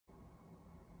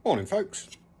Morning folks.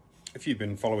 If you've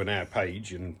been following our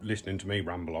page and listening to me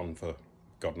ramble on for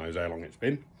God knows how long it's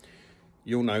been,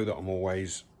 you'll know that I'm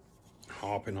always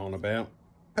harping on about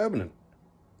permanent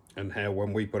and how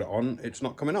when we put it on it's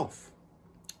not coming off.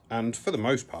 And for the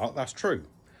most part that's true.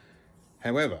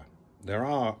 However, there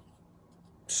are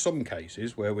some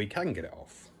cases where we can get it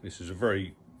off. This is a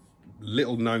very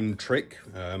little known trick,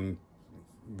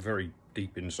 very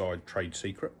deep inside trade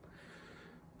secret.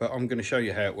 But I'm going to show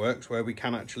you how it works where we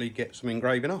can actually get some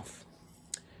engraving off.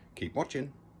 Keep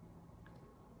watching.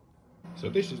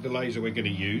 So this is the laser we're going to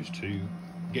use to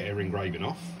get our engraving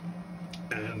off.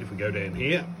 And if we go down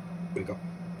here, we've got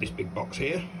this big box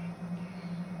here.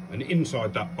 And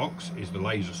inside that box is the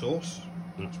laser source.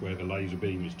 That's where the laser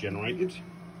beam is generated.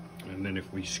 And then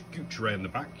if we scooch around the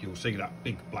back, you'll see that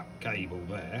big black cable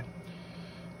there.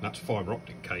 That's fibre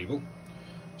optic cable.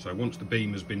 So once the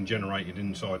beam has been generated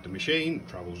inside the machine,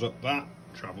 travels up that,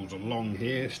 travels along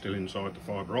here, still inside the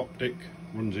fibre optic,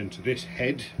 runs into this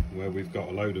head where we've got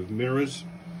a load of mirrors,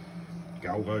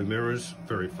 galvo mirrors,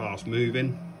 very fast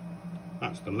moving.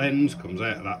 That's the lens, comes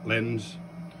out of that lens,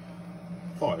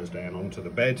 fires down onto the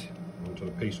bed, onto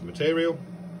the piece of material,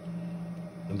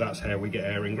 and that's how we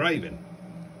get our engraving.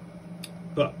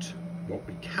 But what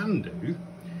we can do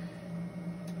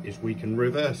is we can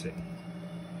reverse it.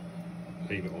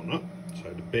 Believe it or not.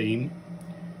 So the beam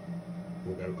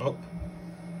will go up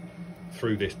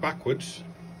through this backwards,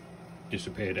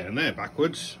 disappear down there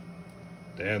backwards,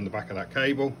 down the back of that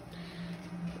cable,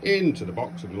 into the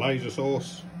box of the laser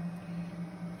source,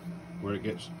 where it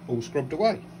gets all scrubbed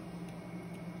away.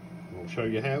 I'll show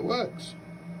you how it works.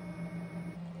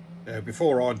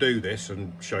 Before I do this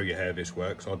and show you how this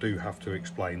works, I do have to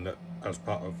explain that as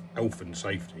part of health and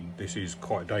safety, this is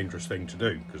quite a dangerous thing to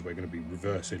do because we're going to be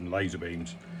reversing laser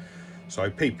beams.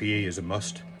 So PPE is a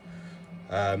must.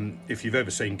 If you've ever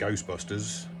seen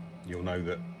Ghostbusters, you'll know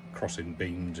that crossing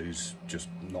beams is just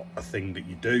not a thing that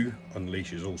you do,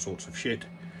 unleashes all sorts of shit.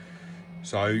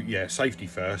 So yeah, safety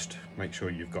first. Make sure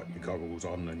you've got your goggles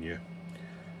on and your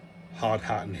hard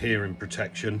hat and hearing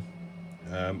protection.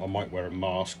 I might wear a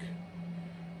mask,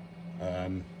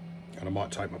 and I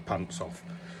might take my pants off.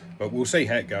 But we'll see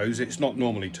how it goes. It's not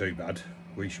normally too bad.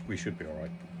 We should be all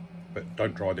right. But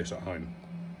don't try this at home.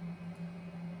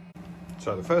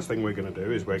 So the first thing we're going to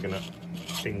do is we're going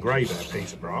to engrave our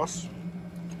piece of brass.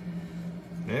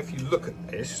 Now if you look at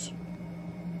this,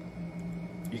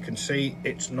 you can see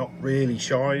it's not really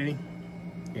shiny.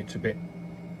 It's a bit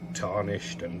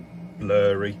tarnished and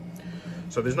blurry.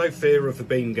 So there's no fear of the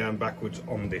beam going backwards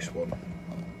on this one.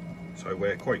 So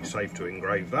we're quite safe to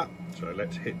engrave that. So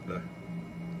let's hit the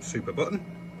super button.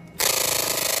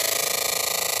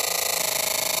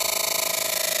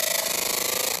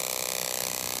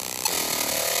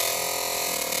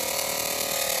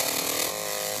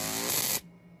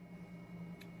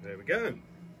 There we go.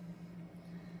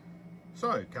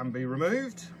 So it can be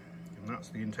removed, and that's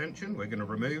the intention. We're going to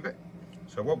remove it.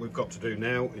 So what we've got to do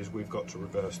now is we've got to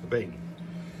reverse the beam,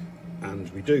 and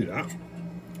we do that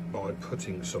by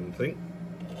putting something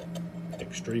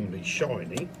extremely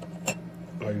shiny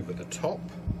over the top.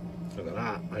 Look at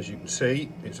that, as you can see,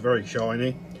 it's very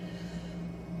shiny.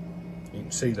 You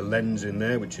can see the lens in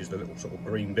there, which is the little sort of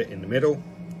green bit in the middle,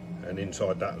 and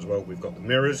inside that as well we've got the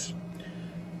mirrors.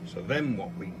 So then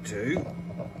what we do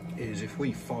is if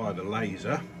we fire the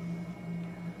laser,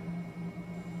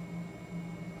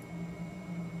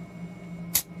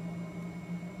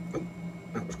 oh,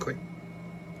 that was quick.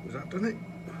 Has that done it?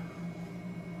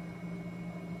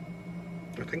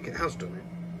 I think it has done it.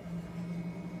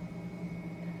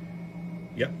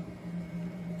 Yep.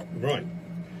 Right.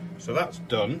 So that's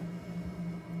done.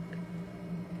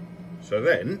 So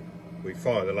then we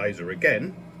fire the laser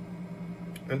again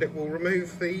and it will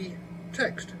remove the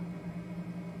text.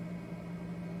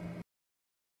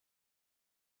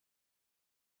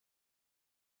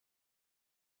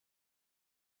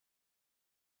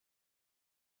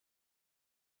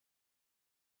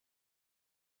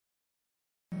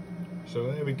 So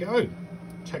there we go,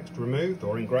 text removed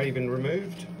or engraving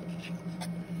removed.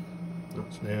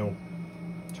 That's now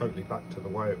totally back to the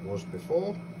way it was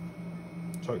before,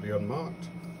 totally unmarked.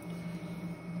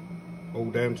 All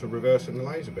down to reversing the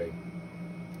laser beam.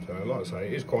 So like I say,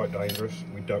 it is quite dangerous.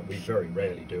 We very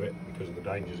rarely do it because of the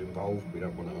dangers involved. We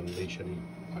don't want to unleash any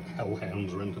like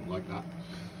hellhounds or anything like that.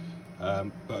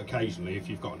 But occasionally, if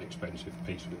you've got an expensive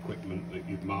piece of equipment that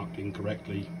you've marked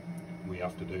incorrectly, we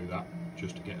have to do that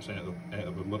just to get us out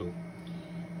of a muddle.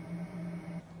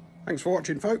 Thanks for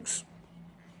watching, folks.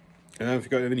 If you've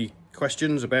got any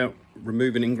questions about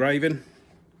removing engraving,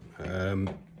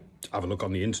 have a look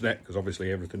on the internet, because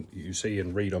obviously everything you see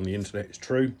and read on the internet is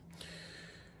true.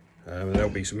 There'll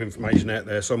be some information out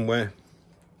there somewhere.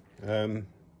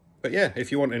 But yeah,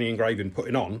 if you want any engraving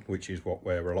putting on, which is what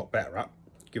we're a lot better at,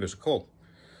 give us a call.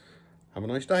 Have a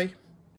nice day.